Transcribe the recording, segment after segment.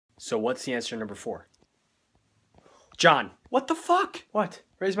So what's the answer number 4? John, what the fuck? What?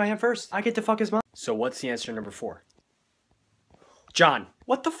 Raise my hand first. I get to fuck his mom. So what's the answer number 4? John,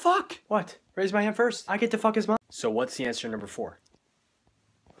 what the fuck? What? Raise my hand first. I get to fuck his mom. So what's the answer number 4?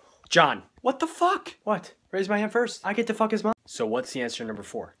 John, what the fuck? What? Raise my hand first. I get to fuck his mom. So what's the answer number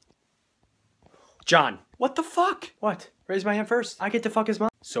 4? John, what the fuck? What? Raise my hand first. I get to fuck his mom.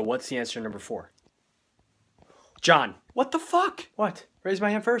 So what's the answer number 4? John, what the fuck? What? Raise my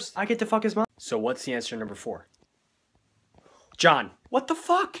hand first. I get to fuck his mom. So what's the answer number 4? John, what the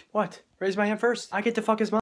fuck? What? Raise my hand first. I get to fuck his mom.